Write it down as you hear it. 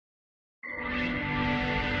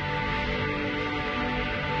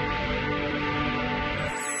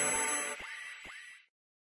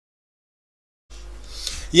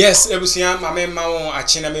Yes, ebusia mama ma won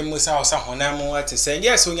ache na memusa osa honam ate say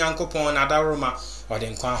yes onyankopon na daroma ode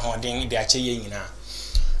nkwa hoden de ache ye nyina.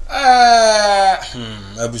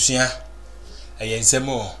 Ebusia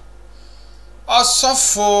ayensemo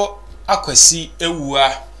osofo Akwasi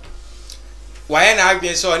Awuah waye na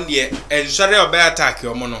adwe so on de ensore obe attack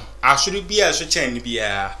omo no asori bia so chen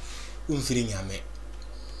bia umfiri nyame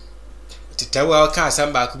tetawa ka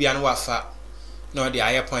asamba ku bia no wafa no de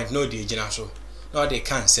aye point no de gina so no they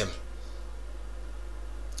can't sem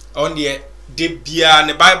on the bia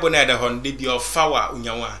ne Bible na de hon de bia fawa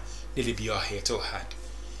unyanwa de bia hate to hard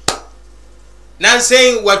nan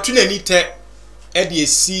saying watu na nite e de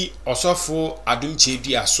esi osofo Adom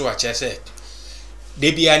chedi aso a chese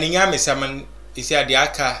de bia ne nya mesaman isi ade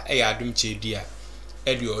aka e ya Adom chedi a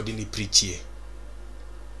e de odi ni preachie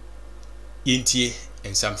yintie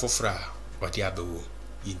ensam fofra odi abawo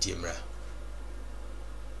yintie mra.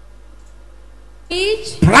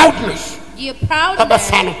 Proudness. The proud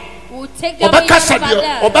man will take them they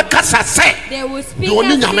will speak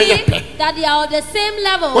and speak that they are on the same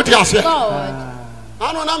level with God.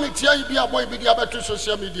 I don't know if you be a boy be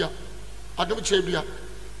social media. I don't check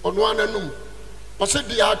on one and I said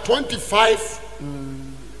there are 25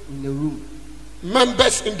 in the room.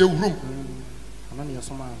 Members in the room.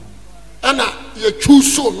 And you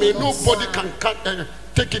choose so me, nobody can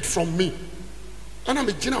take it from me. And I'm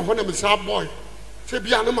a general when I'm a sad boy. Say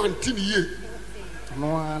be an man tin ye.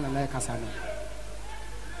 No one like us.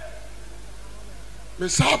 Me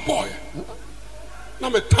sad boy. Na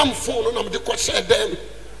me tam phone na me de ko share them.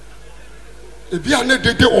 E be an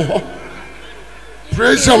de oh.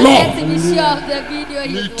 Praise the Lord. Me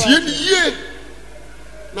tin ye.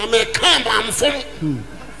 Na me come am phone.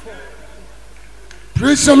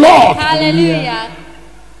 Praise the Lord. Hallelujah.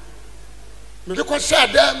 Me de ko share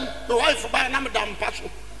them. My wife by na me dam paso.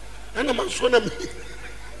 And I'm showing me.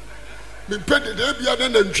 Me pay the bia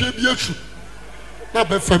na ntwe bia su. Na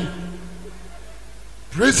be fam.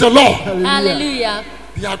 Praise the Lord. Hallelujah.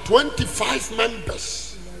 There are 25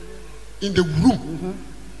 members in the room.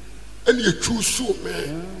 And you choose so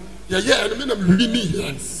man. Yeah, and me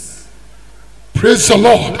here. Praise the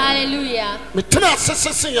Lord. Hallelujah. Me tell us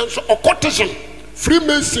so occultism,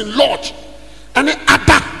 Freemason Lodge, and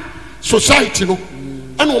other society no.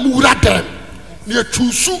 And we would them. You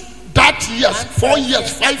choose that years, 4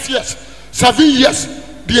 years, 5 years, 7 years,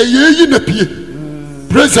 the year in a pie.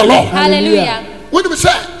 Praise the Lord. Hallelujah. When we say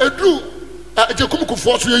a drew a Jacob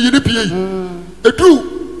force you in a pie, a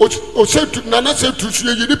drew or said to Nana said to see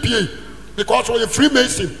you in a pie because we're a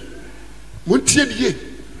Freemason. Muntian ye,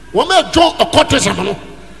 one may draw a cottage amano.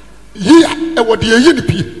 Here, and what the year in a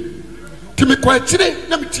pie. To me quite today,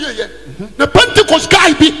 let me tell you, the Pentecost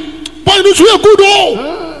guy be, boy, this we are good all.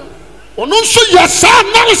 Oh no, so yes,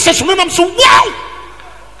 analysis when I'm so wow.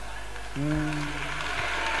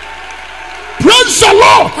 Praise the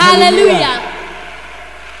Lord. Hallelujah.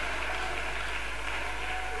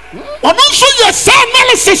 Oh no, so yes,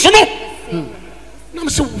 analysis no. I'm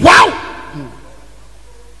so wow.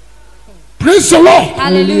 Praise the Lord.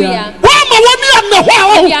 Hallelujah. We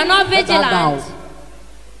are not vigilant.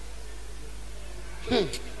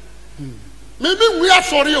 Maybe we are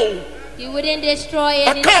sorry. He wouldn't destroy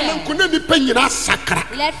anything.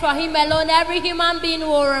 Let for him alone every human being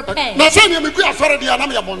will repent. When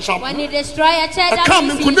he destroys a church, that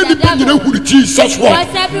means he's the devil. He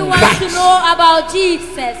wants everyone to know about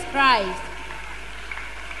Jesus Christ.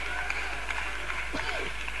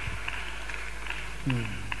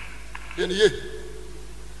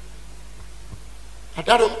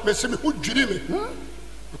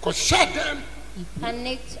 Because shut them. He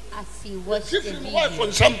panicked as he watched the video.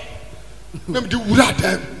 Let me do that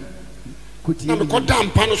them. I'm going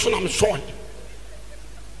down Panason, I'm sorry.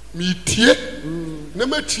 Me tear,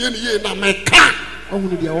 never tear ye, and I'm a car.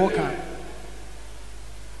 Only the walker.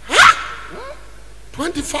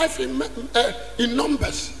 25 in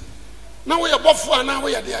numbers. Now we are both for now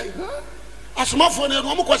we are there. As my phone,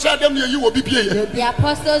 you will be here. The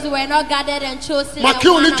apostles were not gathered and chosen. My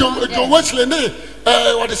only John Wesley,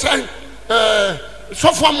 what is saying?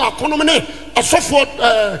 So far, my economy, a software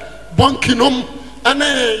bunkinum, and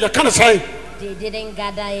you can't say they didn't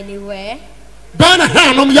gather anywhere. No,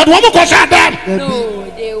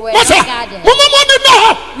 they were not gathered.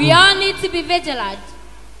 We all need to be vigilant.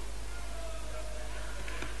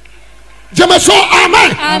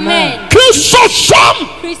 Amen. Amen.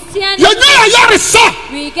 Christianity.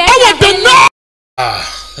 We get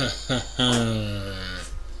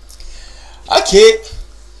okay.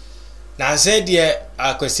 Now say dear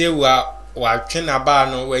Akwasi wa twena ba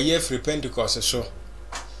no we ye free Pentecost so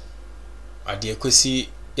ade Akwasi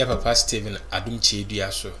ya papa Steven Adom Kyei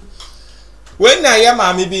Duah so when na ya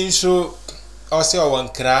maame bi nso o se o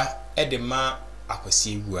wankra e de ma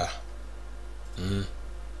Akwasi Awuah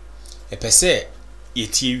e pese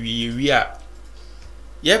yeti wi a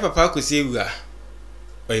ya papa Akwasi Awuah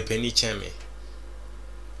o e pani chame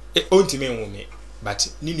e ontime nwome but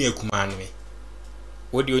ninu ekuma no me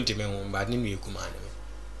wodi ontime nwome but ninu ekuma no me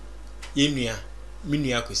yenua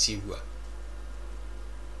minua Akwasi Awuah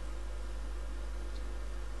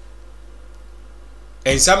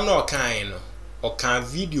ensam no kan no o kan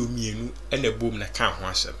video mienu na bom na kan ho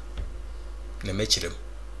asem na mechirem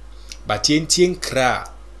but yentie nkra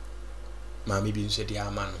maame bi nso de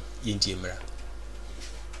ama no yentie mra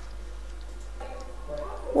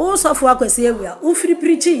wo sofo Akwasi Awuah wo free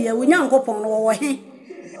preaching ye wo nyankopon no wo he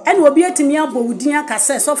ene obi atimi abo wudin aka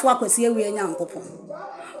se sofo Akwasi Awuah nyankopon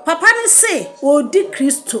papa ne say odi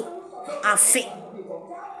Kristo afe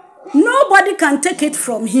nobody can take it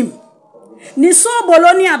from him ni so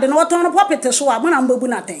boloni ade no woton popete so wa na mbabu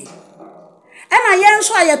na ten ena yen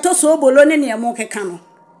so ayeto so boloni ne emo keka no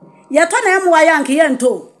yeto na emo wa yanke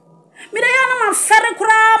yento mire ya na ma fere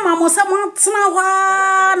kura ma mo se mo tena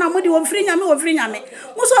hwa na mo di wo firi nyame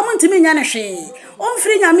mo so mo ntimi nya ne hwe o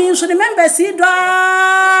firi nyame so the members do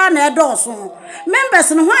na edoso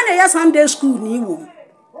members no hwa na ya Sunday school ni wo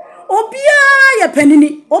obia ya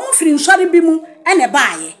panini o mo firi nsore bi mu ene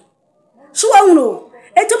baaye so wawuno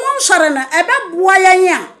eti mo nsore na ebe boa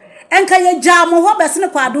yan a enka ye gya mo ho bese ne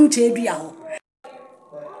kwa Adom Kyei Duah ho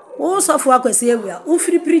wo sofo Akwasi Awuah wo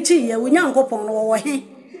free preaching ye wo nyankopon no wo he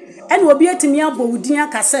ene obi atimi abo wudin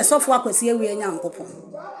aka se sofo Akwasi Awuah nyankopon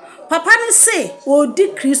papa ne say odi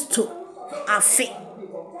Kristo afe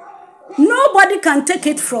nobody can take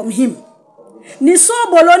it from him ni so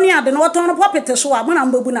boloni ade no woton popete so wa mo na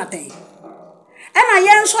mbabu na ten ena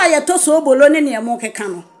yen so ayeto so boloni ne emo keka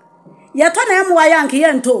no yeto na emo wa yanke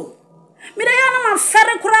yento mire ya na ma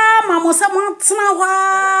fere kura ma mo se mo tena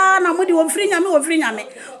hwa na mo di wo firi nyame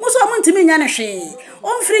mo so mo ntimi nya ne hwe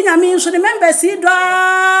o firi nyame so the members do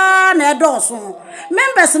na edoso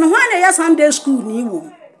members no hwa na ya Sunday school ni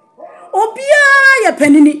wo obia ya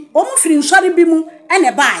panini o mo firi nsore bi mu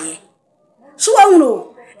ene baaye so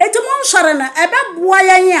wawuno eti mo nsore na ebe boa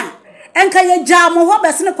yan a enka ye gya mo ho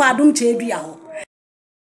bese ne kwa Adom Kyei Duah ho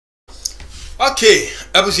okay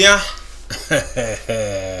abusia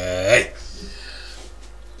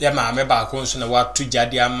ya maame ba ko nso na watu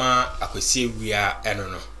jade ama Akwasi Awuah eno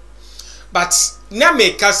no but na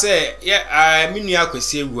me ka se ya minua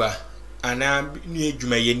Akwasi Awuah ana nu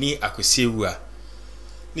adwumayeni Akwasi Awuah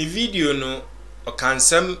ni video no o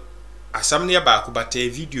kansam asam ne ba ko bata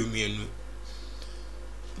video mienu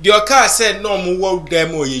de o ka se no mo wo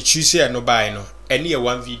dem o ye choose no buy no ene ye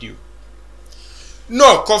one video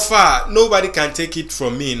no kofa nobody can take it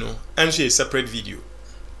from me no and she a separate video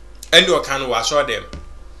and you can watch all them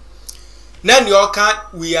then you can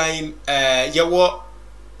we are in your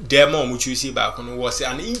demo which you see back on was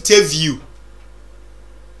an interview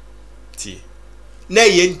na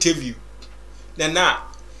interview na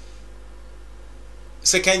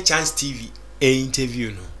Second Chance TV a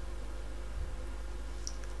interview no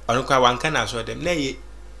onukwa wanka na so them na the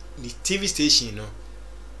TV station no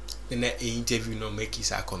na a interview no make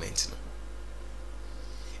his comment no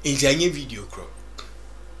in video crop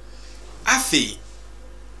afi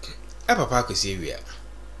papa Akwasi Awuah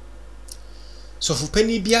so fu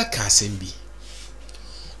pani bia ka asem bi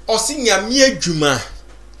o si nyame adwuma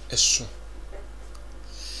eso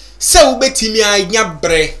se wo betimi anya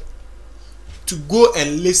bre to go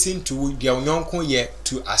and listen to the onyonkon ye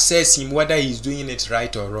to assess him whether he is doing it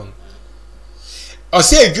right or wrong o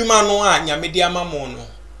se adwuma no a nyame dia mamo no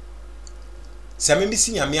se me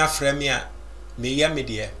si nyame afra me a me ya me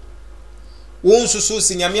de won so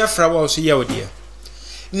si nyame afra wa so ye ode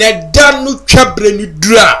na da no twabre ni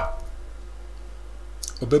dura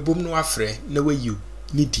obebom no afre na wayi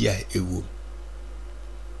ni dia ewo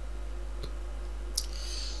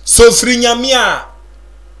so fri nyame a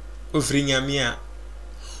ofri nyame a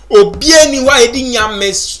obie ni wa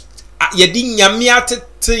yedi nyame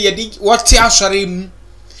atete yedi wote asore mu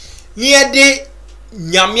ni yedi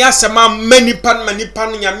nyame asema manipa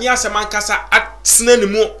nyame asema kasa atena ne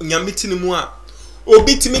mu nyame tini mu a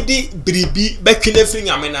obi timi di bribi betwene fri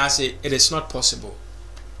nyame na ase it is not possible.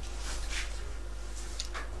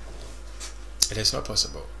 It is not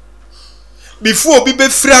possible. Before obi be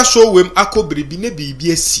free so wem akọ bribi na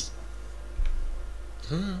bibi asi.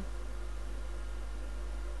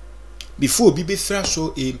 Before obi be free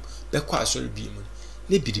so be kwa so bi mu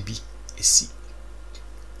na bribi asi.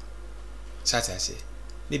 Sata say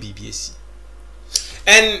na bibi asi.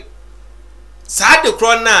 And sad the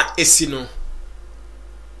crown na esi no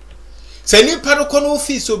Say ni pa no kono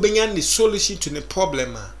office obenya ni solution to the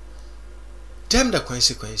problem damn the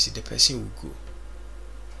consequence the person will go.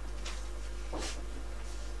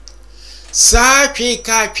 Sa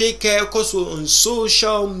kweka cause on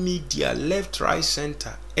social media left right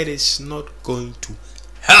center it is not going to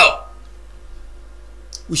help.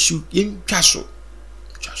 We should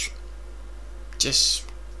just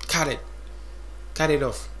cut it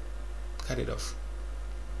off.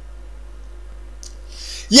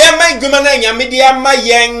 Yeah, my gumana ya media ma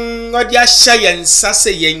yen odia sha yen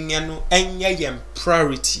sase yen no enye yen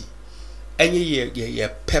priority enye ye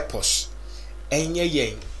purpose enye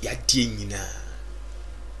yen ya die nyina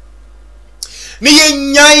ni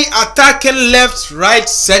yen nyai attacking left right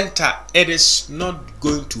center it is not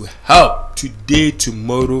going to help today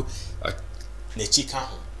tomorrow na chika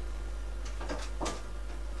ho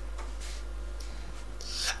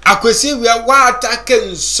Akwasi we wa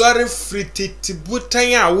attacking sorry frititi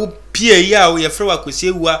butan a wo pie ya wo ye frɛ wa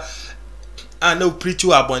akwasi wa ana wo preach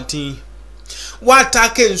wa abontin wa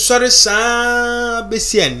attacking sorry sa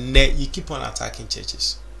besi enne you keep on attacking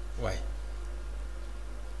churches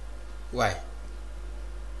why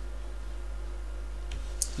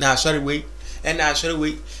na sorry wait and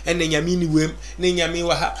nyame ni wem na nyame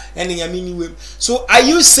wa ha and nyame ni wem. So are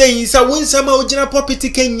you saying so when some original property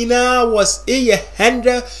can nyina was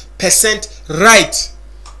 100% right?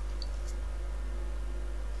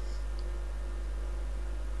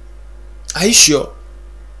 Are you sure?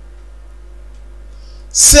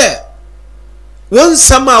 Sir, when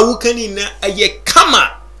some who can in a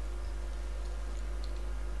kama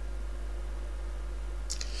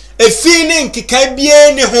a feeling kikai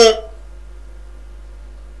bien ne ho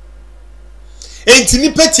enti ni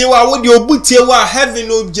pete wa wo de obutie wa heaven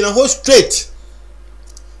no gina ho straight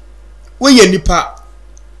we ye nipa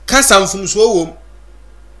kasa mfumso wom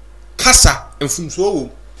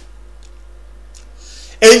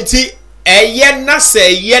enti eye na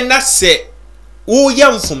se wo ye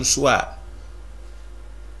mfumso a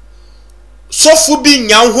sofu bi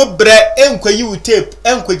nyan ho bre enkwayi wo tape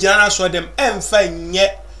enkwagina na so dem emfa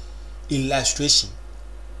nye illustration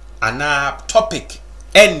ana topic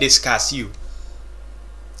and discuss you.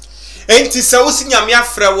 Enti sa wosi nyame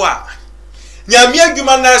afrɛ wa nyame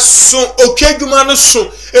adwuma na so okwa adwuma no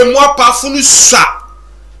so emu apafo no swa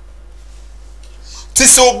ti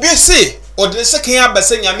se obi se ode se kan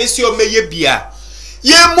abase nyame se o meye bia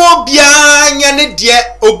ye mo bia nya ne de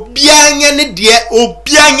obia nya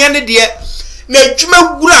ne de na adwuma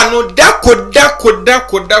gura no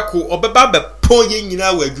dako obeba be pon ye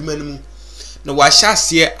nyina wa adwuma no mu na wa hya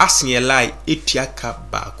ase asene lai etuaka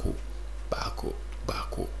baako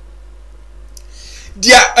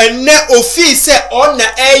dia enne office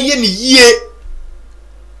ona eye ni yie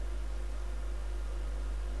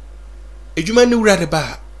adwuma ne wura de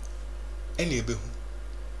ba ene ebehu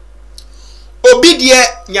obi de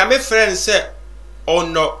nyame friend se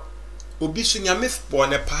ono obi so nyame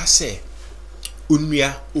bone pa se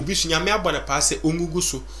onua obi so nyame abone pa se ongugu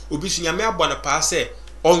so obi so nyame abone pa se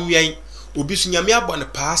onwen obi so nyame abone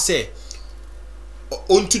pa se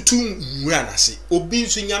ontutu nwura na se obi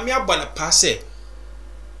so nyame abone pa se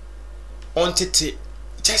on tete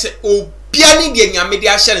chese obia ni de nyame de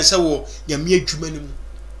ahye ne se wo nyame adwuma ne mu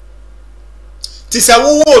ti se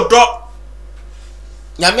wo do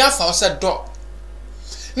nyame afa wo se do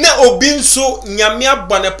na obi nso nyame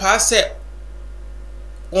abone pa se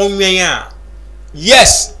onwen a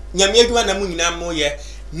yes nyame adwuma na mu nyina mo ye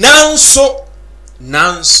nanso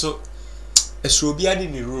eso obi ade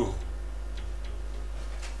ni role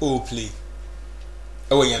o play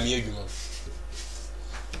ewo nyame adwuma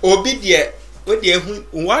obi de o de hu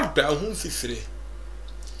wada hu fifire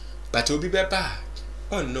but obi be ba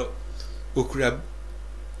oh no okura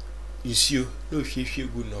isio no hwehwe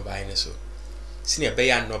gu no bai ne so sine be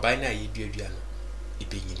ya no bai na ye duadua no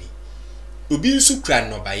ibenyini obi nsu kura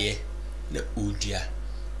no bai na odua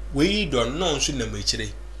we do no nso na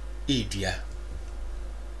machire edua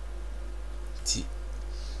ti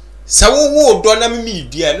sawo do na mimi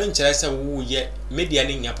dua no nkyere se wo ye media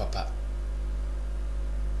ne nya papa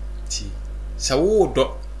sawo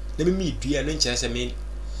do na mimi dua no nkyere se me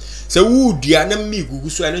sawo dua na mimi gugu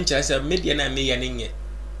so no nkyere se media na me ya ne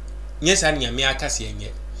nye sa nya me akase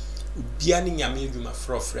enye obia ne nya me adwuma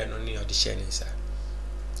frofre no ne odi hye ne nsa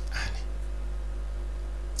ane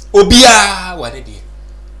obia wade de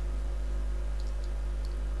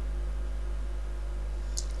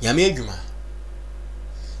nya me adwuma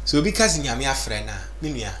so obi kasi nya me afre na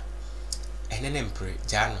menua enene mpre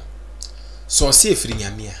jano so se efiri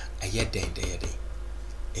nya me a aye den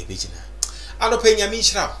ebegina anope nya me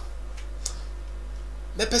hira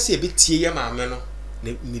me pese ebetie ye maame no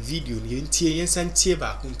ne video ni ntie yensa ntie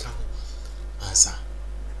ba ko nka ho ansa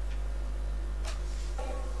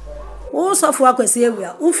wo sofo Akwasi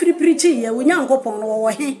Awuah wo free preaching ye wo nyankopon no wo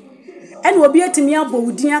he ene obi atimi abɔ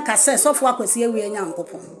wudin aka sɛ sofo Akwasi Awuah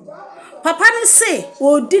nyankopon papa ne say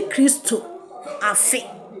odi Kristo afe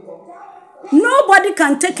nobody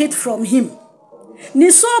can take it from him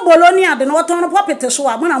ni so boloni ade no woton no popete so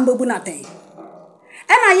a mona mbabu naten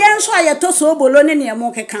ena yen so ayeto so boloni ne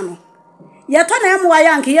emo keka no yeto na emo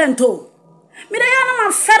aya nke yento mire ya na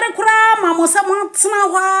ma fere kura ma mo se mo tena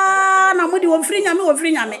hwa na mo di wo firi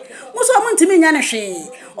nyame mo so mo ntimi nya ne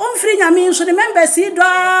hwe o firi nyame so the members do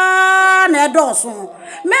na edoso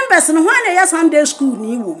members no hwa na ya Sunday school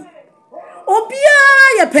ni wo obia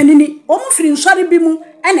ya panini o mo firi nsore bi mu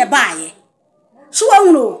ene baaye so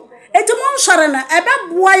wonu eti mo nsore na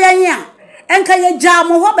ebeboa yan ya enka ye gya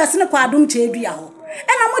mo ho bese ne kwa Adom chedua ho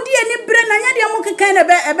ena mo di ani bre na nya de mo kekan na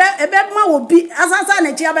ebe ma obi asasa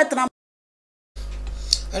na chi abetena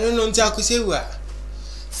ano no nti Akwasi Awuah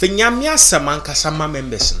fenyame asamanka sama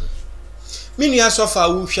members no minu asofa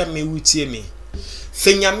wo hwa me wutie me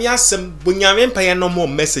fenyame asam bunyame mpaye no mo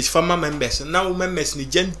message for my members na wo members ni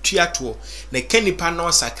jantuato na kanipa na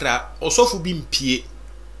osakra osofu bi mpie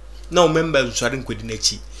na wo members nsware nkodi na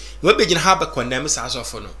chi we begin ha ba condemn sa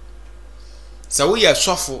asofo no sa wo ya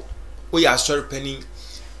sofo wo ya asori pani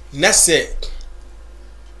na se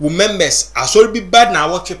wo members asori bi bad na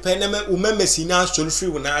wo twepe na wo members ni asori free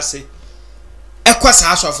wo na ase ekwa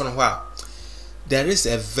sa asofo no ho a there is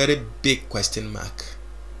a very big question mark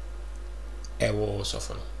ewo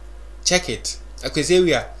sofo no check it Akwasi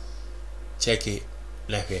Awuah check it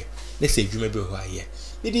lahwe na se dwuma bi ho aye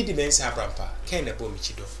me di mensa abrampa ken na bo mi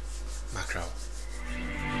chido makraw